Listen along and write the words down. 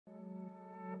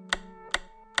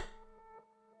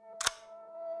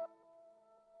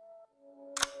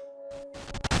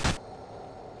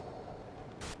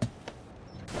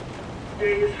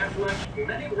days has left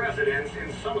many residents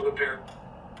in some of the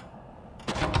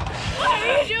Why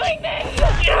are you doing this?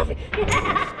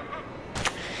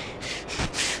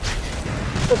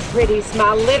 The pretties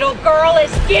my little girl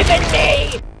is giving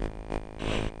me!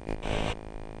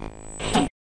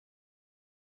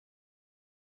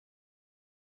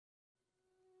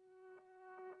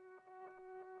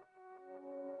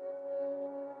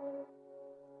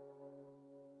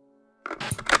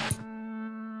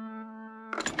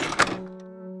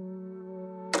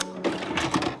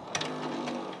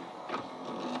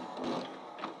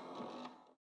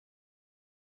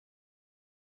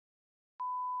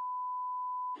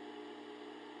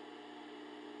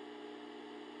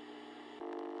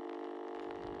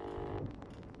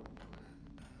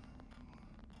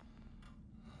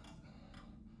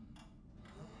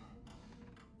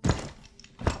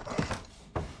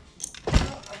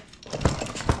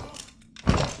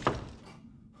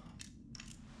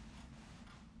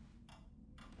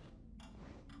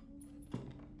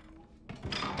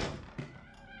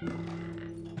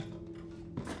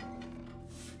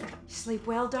 Sleep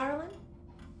well, darling?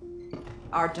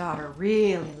 Our daughter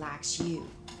really likes you.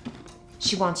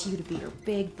 She wants you to be her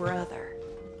big brother.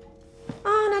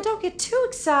 Oh, now don't get too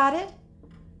excited.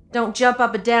 Don't jump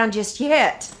up and down just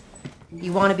yet.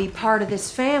 You want to be part of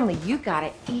this family, you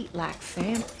gotta eat like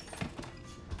family.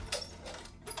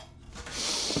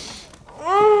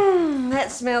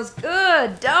 That smells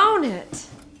good, don't it?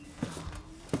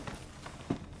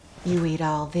 You eat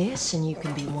all this and you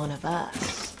can be one of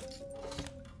us.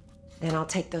 Then I'll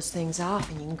take those things off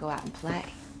and you can go out and play.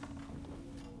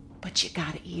 But you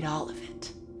gotta eat all of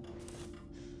it.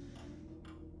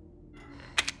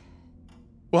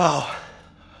 Wow.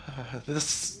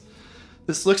 This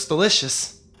looks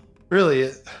delicious. Really,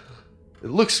 it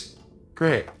looks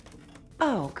great.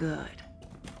 Oh, good.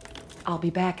 I'll be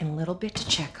back in a little bit to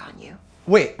check on you.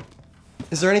 Wait,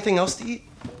 is there anything else to eat?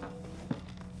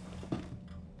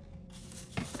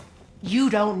 You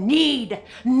don't need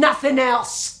nothing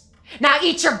else. Now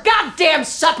eat your goddamn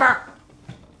supper!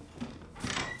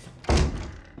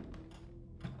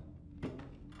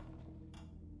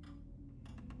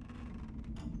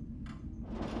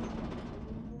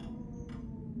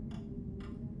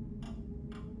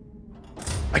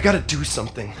 I gotta do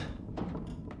something.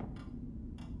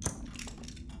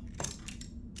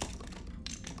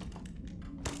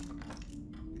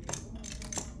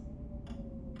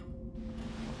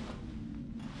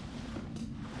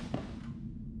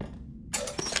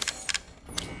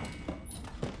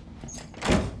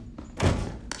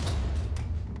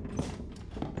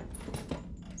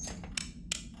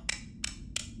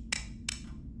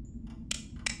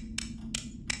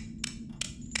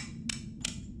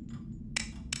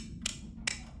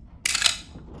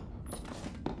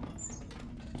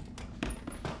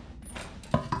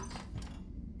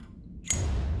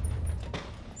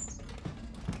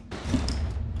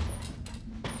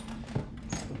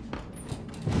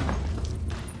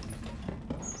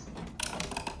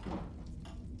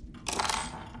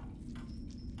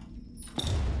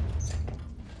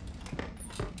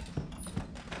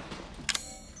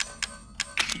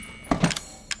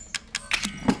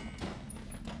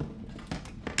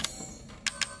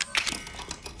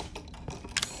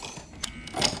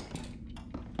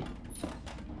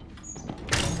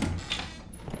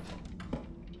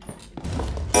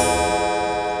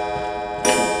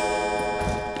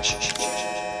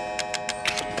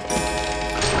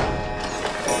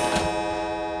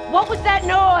 What was that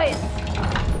noise?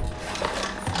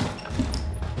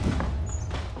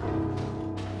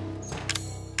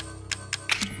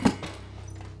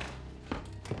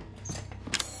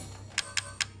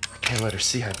 I can't let her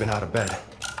see I've been out of bed.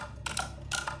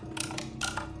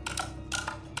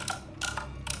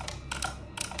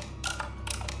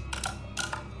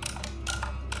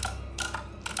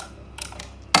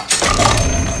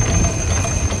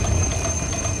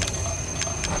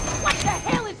 What the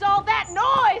hell is all that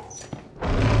noise?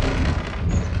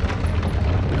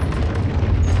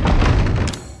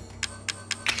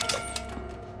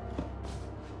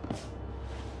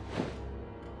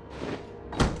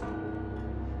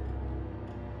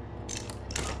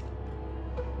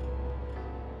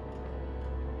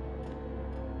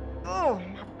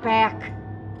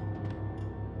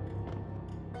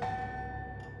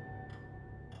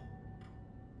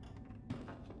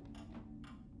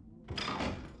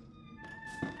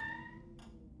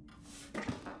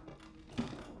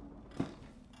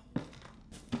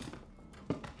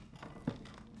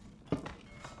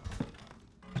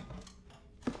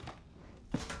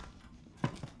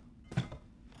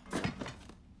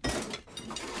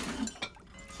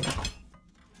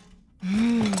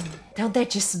 Don't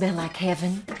that just smell like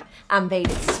heaven? I made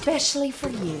it specially for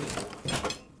you.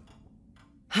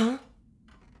 Huh?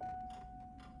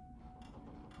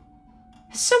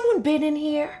 Has someone been in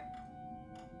here?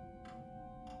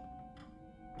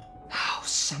 Oh,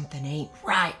 something ain't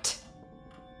right.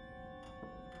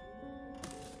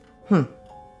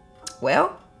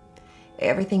 Well,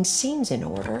 everything seems in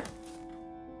order.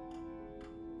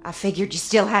 I figured you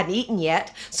still hadn't eaten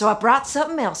yet, so I brought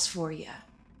something else for you.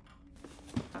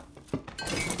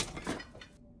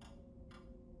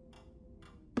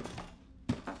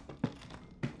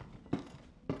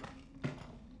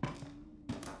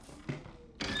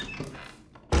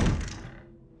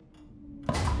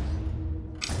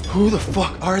 Who the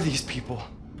fuck are these people?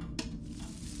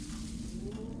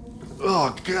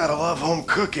 Oh god, I love home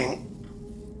cooking.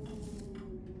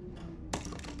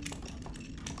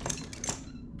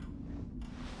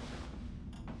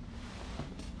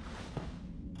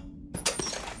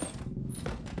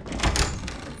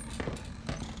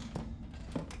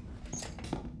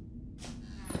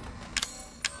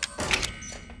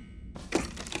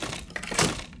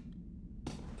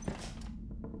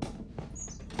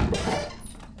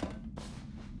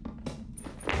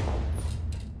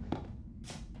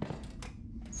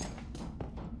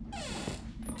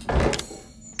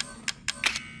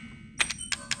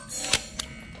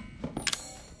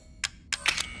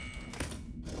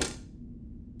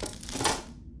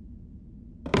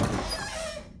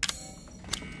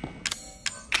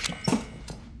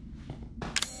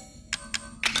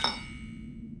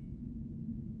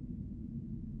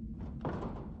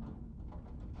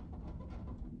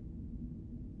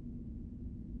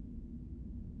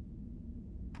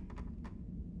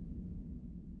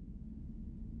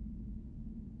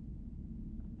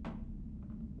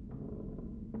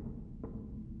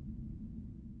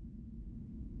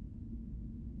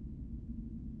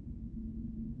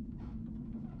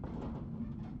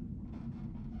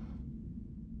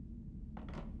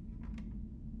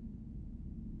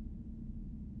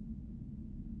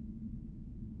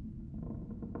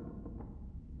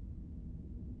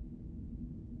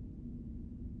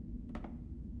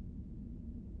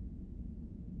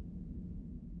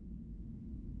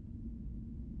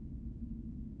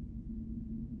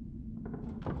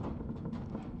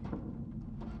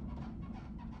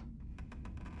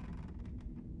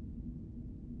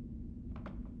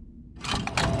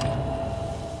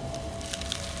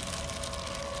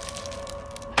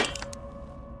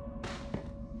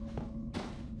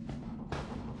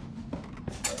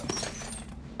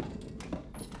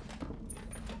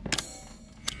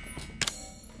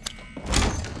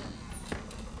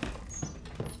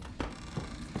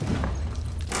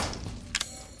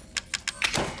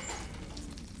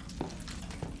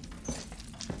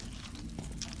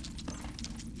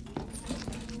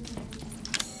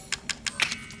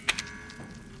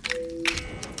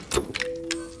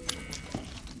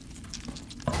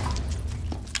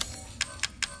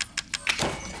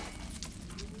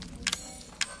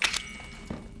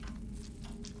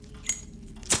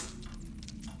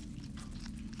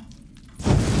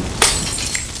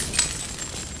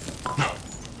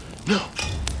 No.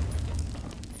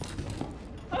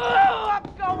 Oh,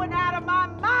 I'm going out of my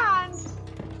mind.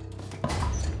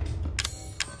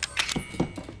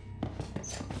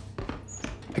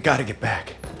 I gotta get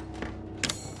back.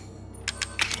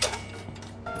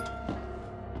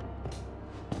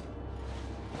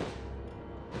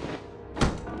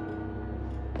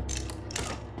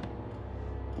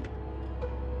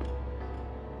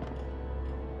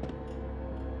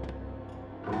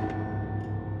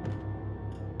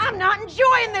 I'm not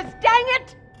enjoying this, dang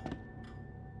it!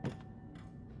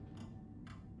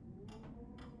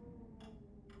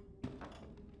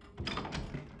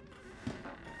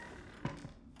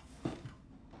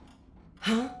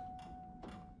 Huh?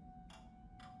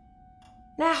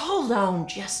 Now hold on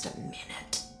just a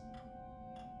minute.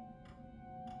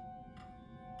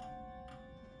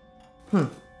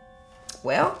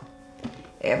 Well,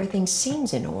 everything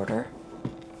seems in order.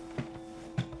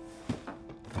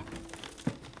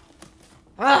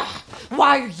 Ugh,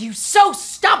 why are you so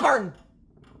stubborn?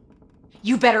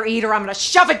 You better eat or I'm gonna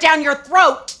shove it down your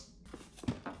throat!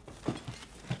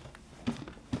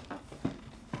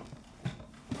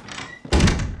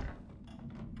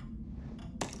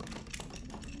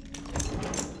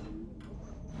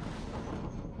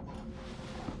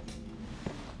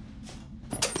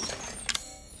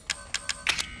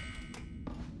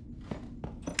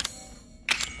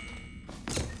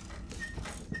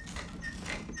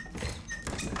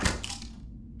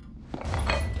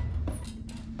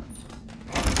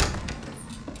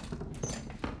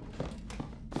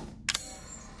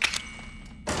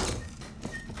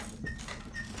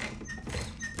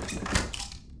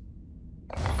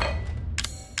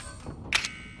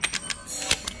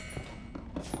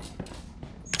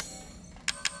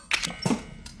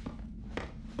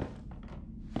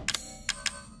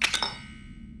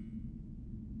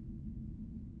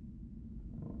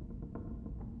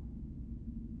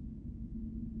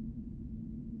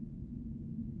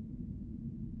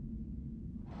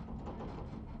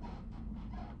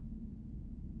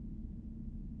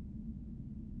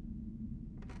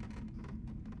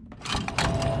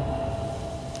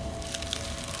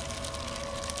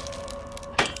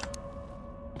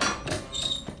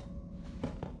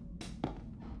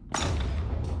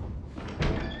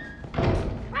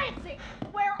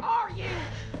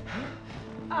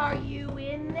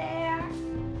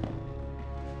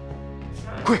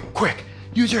 Quick, quick!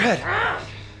 Use your head! Now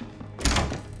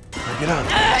get on.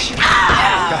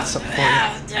 Got something for you.